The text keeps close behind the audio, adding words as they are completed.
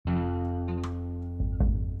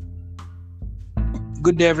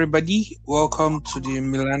Good day, everybody. Welcome to the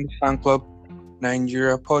Milan Fan Club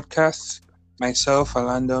Nigeria podcast. Myself and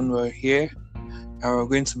Landon were here, and we're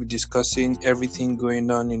going to be discussing everything going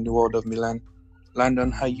on in the world of Milan.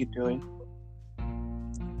 Landon, how you doing?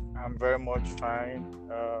 I'm very much fine.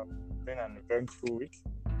 Been an eventful week.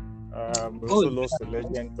 We Oh, also it's lost the been an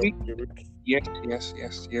legend eventful of week. the week.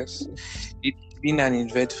 Yes. It's been an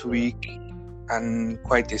eventful week and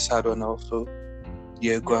quite a sad one also.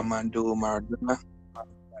 Diego Yes, Armando Maradona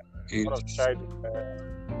one of the is childhood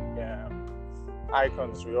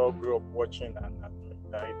icons we all grew up watching and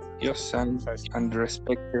died. yes Precisely. and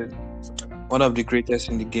respected. One of the greatest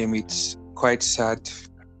in the game. It's quite sad.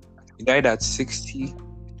 He died at 60.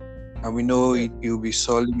 And we know Yes, it will be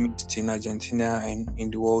sorely missed in Argentina and in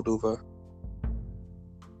the world over.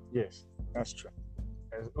 yes, that's true.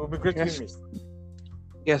 Yes, it will be greatly Yes, missed.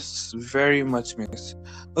 yes, very much missed.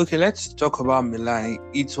 Okay, let's talk about Milan.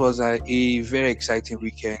 It was a very exciting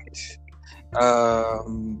weekend.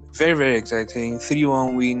 Very exciting.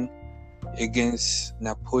 3-1 win against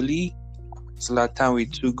Napoli. Zlatan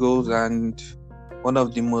with 2 goals and one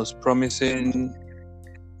of the most promising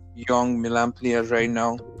young Milan players right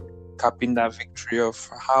now, capping that victory off.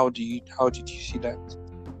 How did you see that?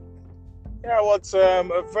 Yeah, it was a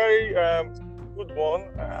very good one.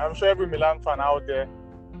 I'm sure every Milan fan out there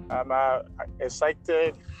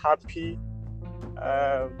excited, happy.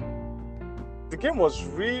 Um, the game was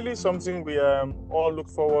really something we all look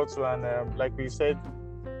forward to, and like we said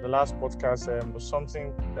the last podcast, was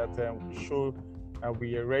something that we show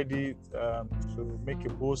we are ready to make a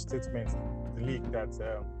bold statement in the league that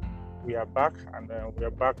we are back, and we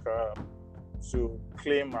are back to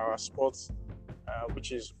claim our spot,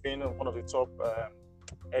 which is being one of the top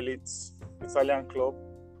elite Italian club.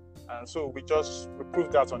 And so we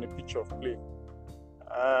proved that on the pitch of play.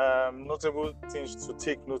 Notable things to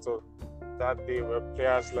take note of that day were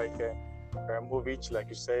players like Movic, like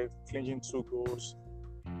you said, clinching 2 goals.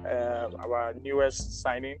 Our newest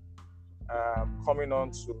signing coming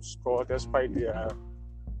on to score despite the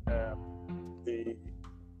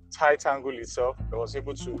tight angle itself. He was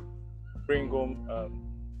able to bring home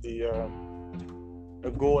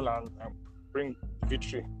the goal and bring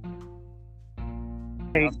victory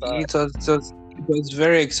It, after. it was just it was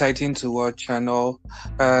very exciting to watch and all.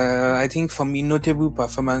 I think for me, notable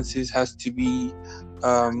performances has to be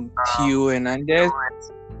Theo Hernandez.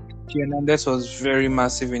 Theo Hernandez was very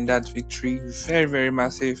massive in that victory, very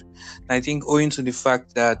massive. And I think owing to the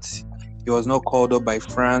fact that he was not called up by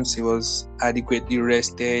France, he was adequately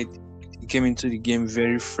rested. He came into the game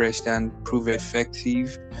very fresh and proved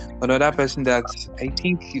effective. But another person that I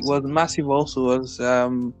think was massive also was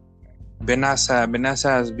Benassa.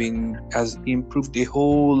 Benassa has improved a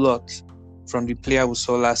whole lot from the player we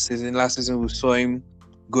saw last season. Last season we saw him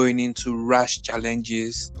going into rash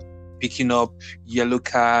challenges, picking up yellow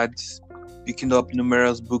cards, picking up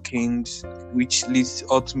numerous bookings, which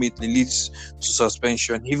ultimately leads to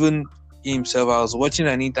suspension. Even he himself, I was watching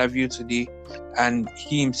an interview today, and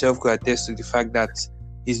he himself could attest to the fact that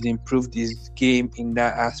he's improved his game in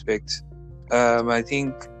that aspect. I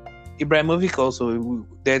think Ibrahimovic also.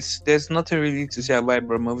 There's nothing really to say about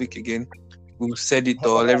Ibrahimovic again. We've said it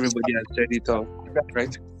all. Everybody has said it all,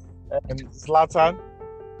 right? Zlatan,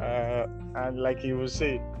 and like he will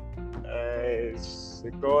say, is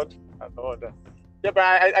a god and all that. Yeah, but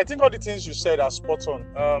I think all the things you said are spot on.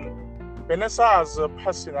 Benessa as a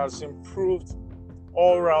person has improved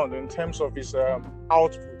all round in terms of his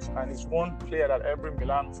output, and he's one player that every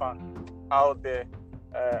Milan fan out there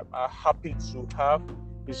are happy to have.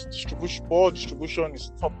 His ball distribution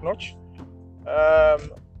is top notch.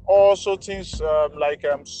 Also, things like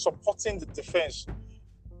supporting the defense.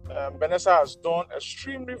 Benessa has done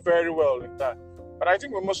extremely very well in that. But I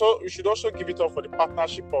think we should also give it up for the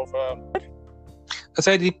partnership of. I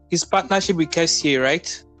said his partnership with Kessie,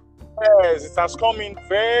 right? Yes, it has come in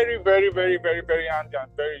very handy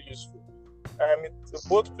and very useful.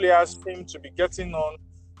 Both players seem to be getting on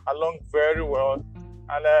along very well,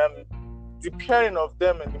 and the pairing of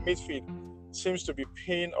them in the midfield seems to be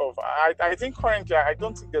paying off. I think currently I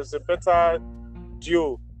don't think there's a better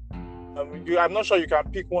duo. I'm not sure you can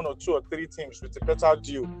pick one or two or three teams with a better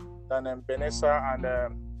duo than Benessa and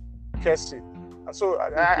Kessie. And so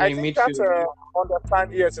I In think that midfield.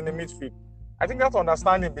 understanding, yes, in the midfield, I think that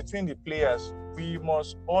understanding between the players, we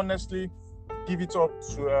must honestly give it up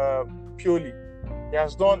to Pioli. He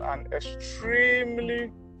has done an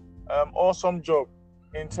extremely awesome job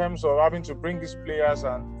in terms of having to bring these players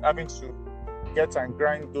and having to get and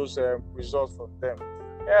grind those results from them.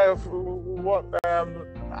 Yeah, so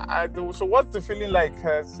what's the feeling like?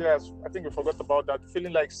 Yes, I think we forgot about that.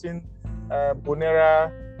 Feeling like seeing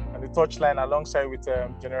Bonera and the touchline alongside with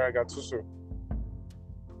General Gattuso.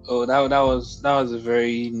 Oh, that was a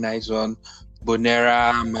very nice one.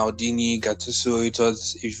 Bonera, Maldini, Gattuso. It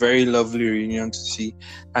was a very lovely reunion to see,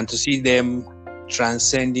 and to see them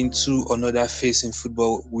transcending to another phase in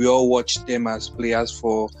football. We all watched them as players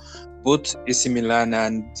for both AC Milan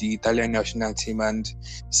and the Italian national team, and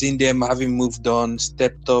seeing them having moved on,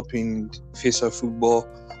 stepped up in the face of football,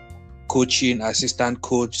 coaching, assistant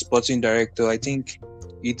coach, sporting director. I think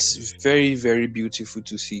it's very, very beautiful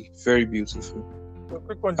to see. Very beautiful. So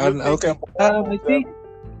quick one,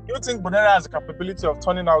 do you think Bonera has the capability of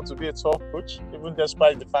turning out to be a top coach, even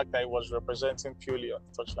despite the fact that he was representing purely on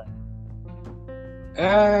the touchline?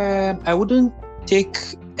 I wouldn't take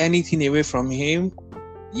anything away from him.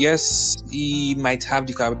 Yes, he might have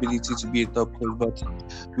the capability to be a top coach, but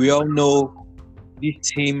we all know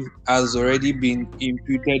this team has already been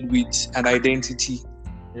imputed with an identity.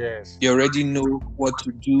 Yes. They already know what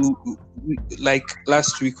to do. Like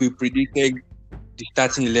last week, we predicted the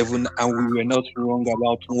starting 11 and we were not wrong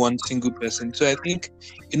about one single person. So I think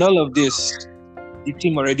in all of this, the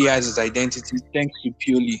team already has its identity thanks to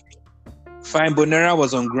Pioli. Fine, Bonera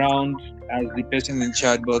was on ground as the person in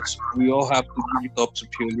charge, but we all have to give it up to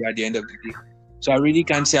Pioli at the end of the day. So I really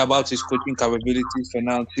can't say about his coaching capabilities for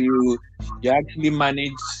now till you actually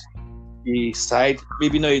manage a side,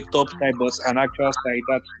 maybe not a top side, but an actual side.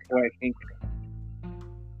 That's what I think.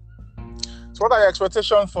 So what are your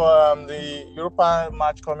expectations for the Europa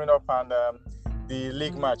match coming up and the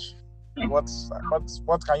league match? What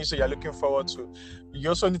can you say you're looking forward to? You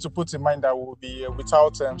also need to put in mind that we'll be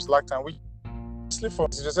without Zlatan, which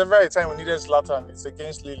there's every time we needed Zlatan, it's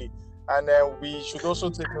against Lille. And we should also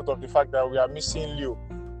take note of the fact that we are missing Leo,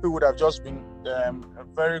 who would have just been a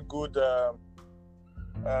very good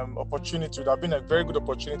opportunity. It would have been a very good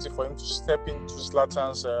opportunity for him to step into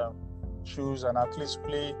Zlatan's shoes and at least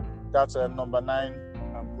play that number 9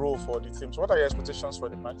 role for the team. So what are your expectations for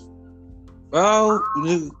the match? Well,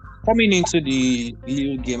 coming into the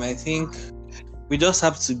Lille game, I think we just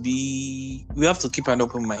have to keep an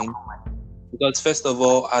open mind. Because first of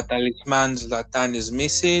all, our talisman Zlatan is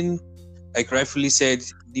missing. Like rightfully said,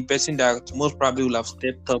 the person that most probably will have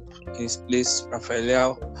stepped up in his place,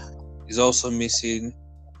 Rafael, is also missing.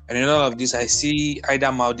 And in all of this, I see either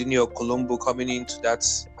Maldini or Colombo coming into that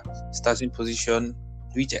starting position,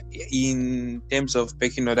 which in terms of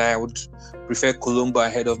pecking order, I would prefer Colombo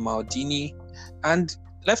ahead of Maldini. And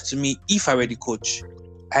left to me, if I were the coach,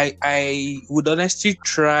 I would honestly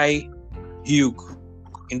try Hugh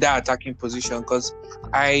in that attacking position because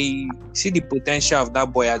I see the potential of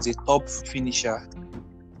that boy as a top finisher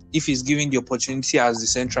if he's given the opportunity as the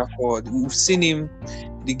central forward. We've seen him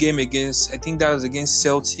the game against, I think that was against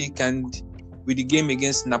Celtic, and with the game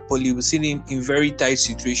against Napoli, we've seen him in very tight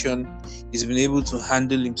situation. He's been able to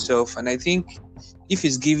handle himself, and I think if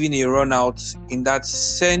he's given a run out in that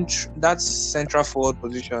central forward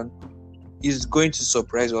position, he's going to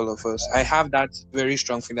surprise all of us. I have that very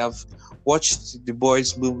strong feeling. I've watched the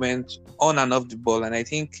boys' movement on and off the ball, and I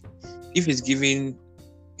think if he's given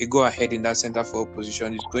a go ahead in that centre forward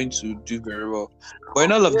position, he's going to do very well. But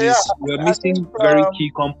in all of this, we're missing very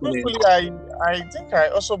key components. I think I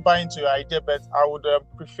also buy into your idea, but I would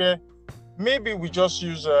prefer maybe we just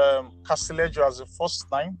use Castillejo as the first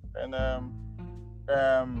 9, and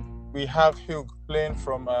we have Hugh playing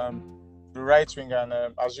from the right wing, and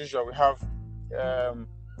as usual, we have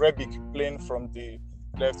Rebic playing from the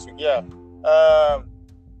left wing.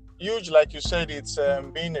 Huge, like you said, it's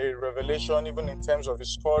been a revelation even in terms of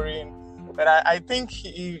his scoring. But I think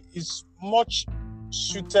he is much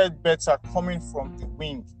suited better coming from the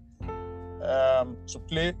wing to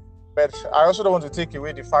play. But I also don't want to take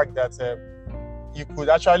away the fact that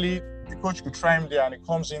the coach could try him there and it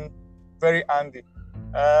comes in very handy.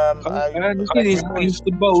 In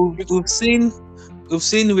football, we've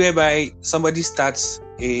seen whereby somebody starts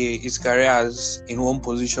his career as in one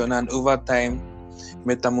position and over time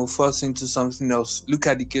metamorphose into something else. Look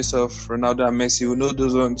at the case of Ronaldo and Messi. We know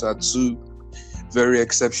those ones are two very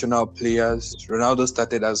exceptional players. Ronaldo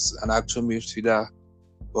started as an actual midfielder,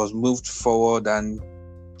 was moved forward and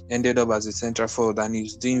ended up as a central forward, and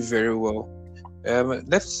he's doing very well.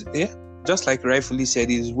 Just like rightfully said,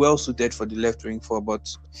 he's well suited for the left wing forward. But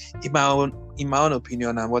in my own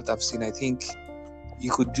opinion and what I've seen, I think he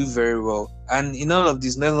could do very well. And in all of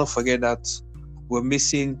this, let's not forget that we're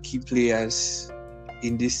missing key players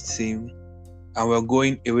in this team, and we're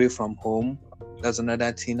going away from home. That's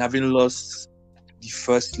another thing. Having lost the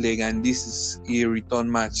first leg, and this is a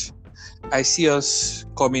return match, I see us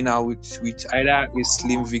coming out with either a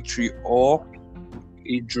slim victory or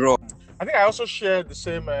a draw. I think I also share the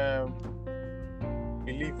same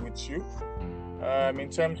believe with you. In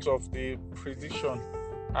terms of the prediction,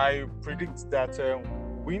 I predict that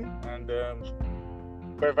win and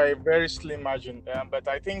by a very slim margin. But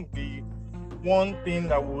I think the one thing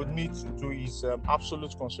that we would need to do is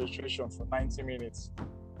absolute concentration for 90 minutes.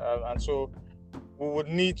 And so we would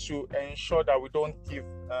need to ensure that we don't give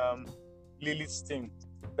Lilith's team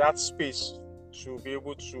that space to be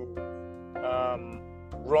able to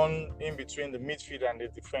run in between the midfield and the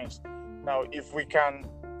defense. Now, if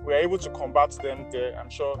we're able to combat them there, I'm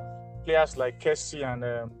sure players like Kessie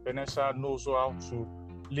and Vanessa knows how to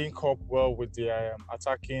link up well with the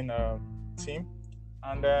attacking team.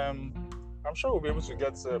 And I'm sure we'll be able to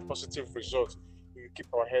get a positive result. We keep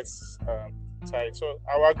our heads tight. So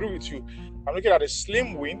I will agree with you. I'm looking at a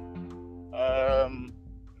slim win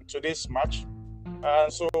today's match.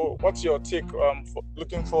 So what's your take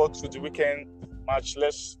looking forward to the weekend match?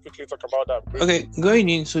 Let's quickly talk about that. Okay, going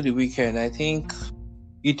into the weekend, I think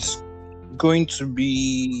it's going to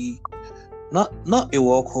be not a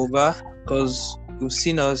walkover, because we've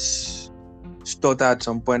seen us stutter at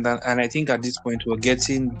some point, and I think at this point we're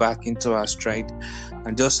getting back into our stride.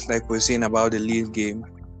 And just like we're saying about the league game,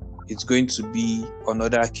 it's going to be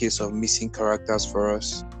another case of missing characters for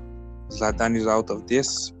us. Zlatan is out of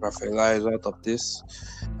this, Rafaela is out of this,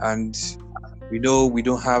 and we know we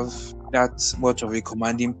don't have that much of a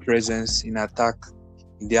commanding presence in attack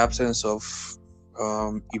in the absence of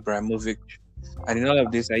Ibrahimovic. And in all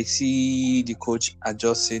of this, I see the coach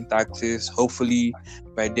adjusting tactics. Hopefully,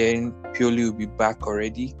 by then, Pioli will be back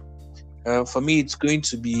already. For me, it's going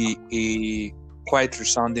to be a quite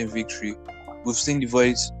resounding victory. We've seen the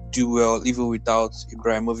boys do well even without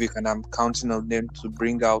Ibrahimovic, and I'm counting on them to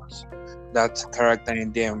bring out that character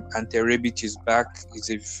in them. Ante Rebic is back. He's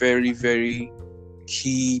a very, very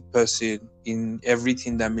key person in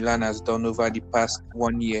everything that Milan has done over the past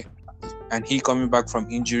 1 year. And he coming back from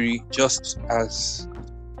injury just as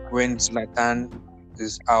when Zlatan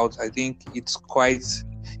is out, I think it's quite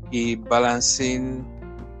a balancing.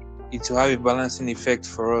 It will have a balancing effect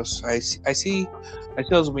for us. I see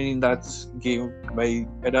us winning that game by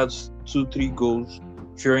either 2-3 goals.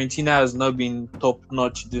 Fiorentina has not been top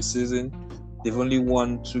notch this season. They've only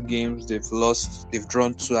won 2 games. They've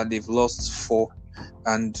drawn 2, and they've lost 4.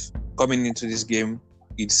 And coming into this game,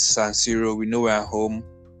 it's San Siro. We know we're at home.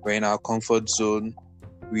 We're in our comfort zone.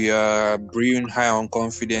 We are breathing high on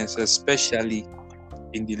confidence, especially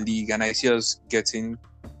in the league. And I see us getting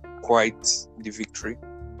quite the victory.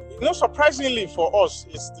 Surprisingly for us,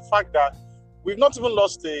 it's the fact that we've not even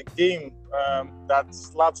lost a game that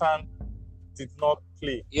Zlatan did not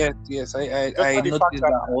play. Yes, I noticed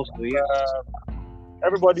that also. Yes.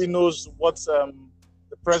 Everybody knows what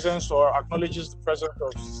the presence or acknowledges the presence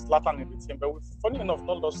of Zlatan in the team, but we've, funny enough,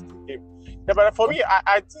 not lost the game. Yeah, but for me,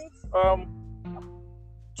 I think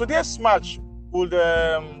today's match would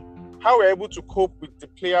how we're able to cope with the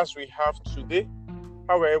players we have today,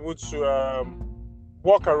 how we're able to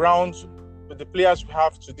walk around with the players we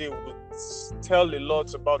have today would tell a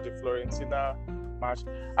lot about the Fiorentina match.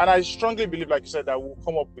 And I strongly believe, like you said, that we'll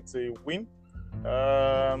come up with a win.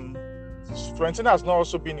 Fiorentina has not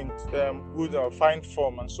also been in good or fine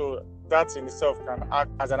form, and so that in itself can act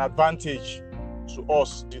as an advantage to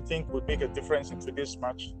us. Do you think would make a difference in today's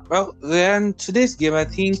match? Well, then today's game, I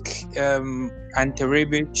think Ante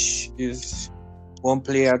Rebic is one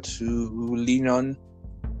player to lean on.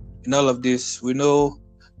 In all of this, we know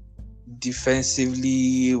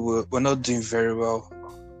defensively we're not doing very well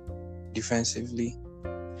defensively,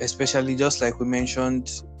 especially just like we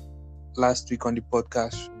mentioned last week on the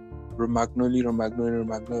podcast. Romagnoli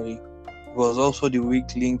was also the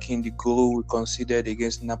weak link in the goal we conceded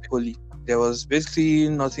against Napoli. There was basically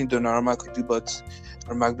nothing Donnarumma could do, but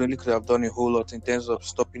Romagnoli could have done a whole lot in terms of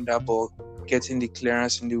stopping that ball, getting the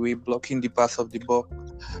clearance in the way, blocking the path of the ball,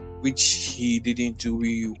 which he didn't do.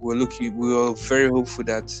 We were very hopeful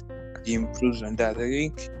that he improves on that. I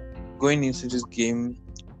think going into this game,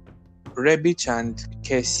 Rebic and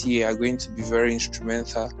Kessie are going to be very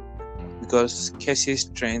instrumental, because Kessie's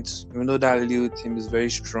strength, we know that Lille team is very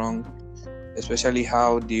strong, especially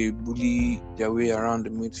how they bully their way around the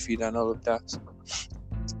midfield and all of that.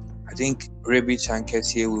 I think Rebic and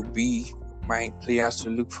Kessie will be my players to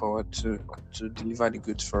look forward to deliver the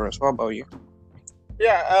goods for us. What about you?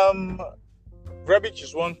 Yeah, Rebic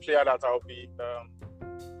is one player that I'll be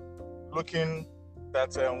looking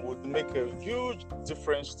that would make a huge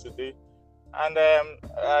difference today. And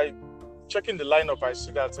checking the lineup, I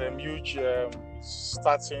see that Huge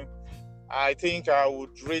starting. I think I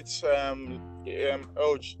would rate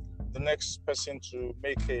Elge, the next person to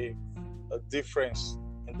make a difference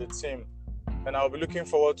in the team. and I'll be looking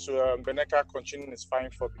forward to Beneka continuing his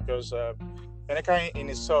fine form, because Beneka in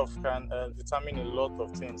itself can determine a lot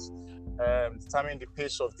of things, determine the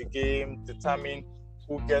pace of the game, determine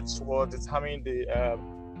who gets what, determine the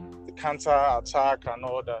counter attack and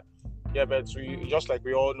all that. Yeah, but just like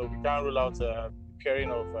we all know, we can't rule out the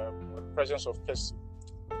presence of Kessie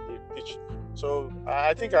in the pitch. So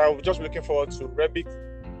I think I'm just looking forward to Rebic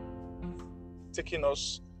taking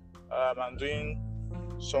us and doing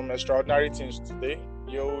some extraordinary things today.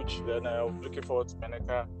 Huge. Then I'm looking forward to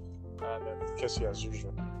Beneka and Kessie as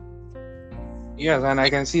usual. Yes, and I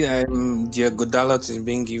can see that Diego Dalot is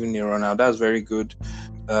being given a run out. That's very good.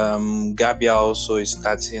 Gabia also is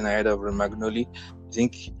starting ahead of Romagnoli. I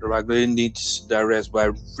think Romagnoli needs the rest, but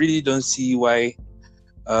I really don't see why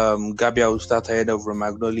Gabia will start ahead of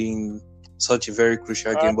Romagnoli in such a very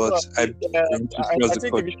crucial game. But I think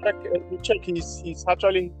if you check, he's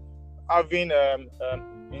actually having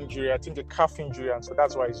injury. I think a calf injury, and so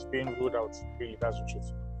that's why he's being ruled out. Really, that's the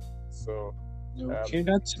truth. So okay,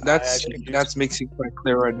 that makes it quite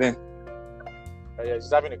clearer then. Yeah, he's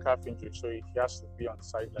having a calf injury, so he has to be on the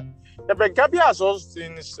sideline. Yeah, but Gabia has also,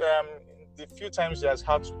 in the few times he has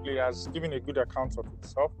had to play, has given a good account of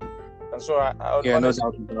himself, and so I'm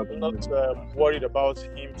not worried about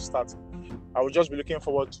him starting. I would just be looking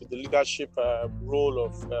forward to the leadership role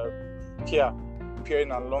of Pierre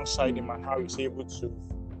appearing alongside him and how he's able to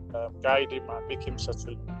guide him and make him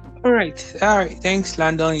settle. All right. Thanks,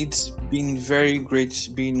 Landon. It's been very great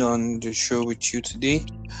being on the show with you today.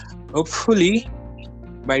 Hopefully,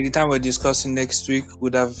 by the time we're discussing next week,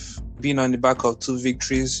 would have been on the back of 2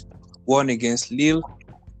 victories, one against Lille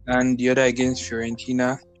and the other against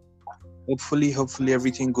Fiorentina. Hopefully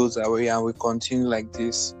everything goes our way and we continue like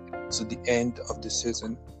this to the end of the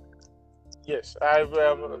season. Yes, I've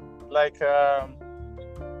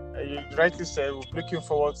you rightly said, we're looking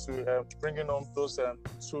forward to bringing home those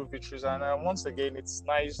 2 victories. And once again, it's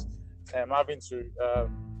nice having to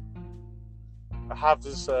have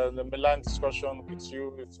this the Milan discussion with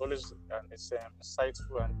you. It's always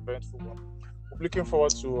insightful and eventful one. We're looking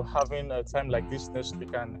forward to having a time like this next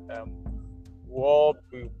week, and we'll all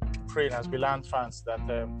be praying as Milan fans that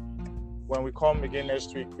when we come again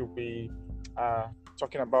next week, we'll be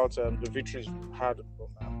talking about the victories we've had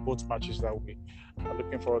from both matches that we are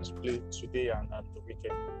looking forward to play today and the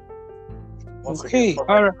weekend. Okay,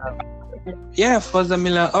 all right. Yeah, Forza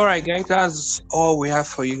Milan. All right, guys, that's all we have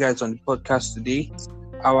for you guys on the podcast today.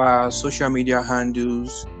 Our social media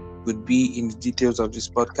handles would be in the details of this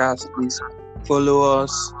podcast. Please follow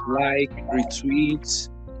us, like, retweet,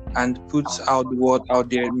 and put out the word out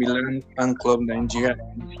there. Milan Fan Club Nigeria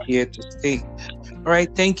is here to stay. All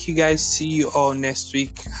right, thank you guys. See you all next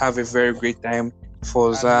week. Have a very great time.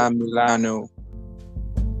 Forza Milano.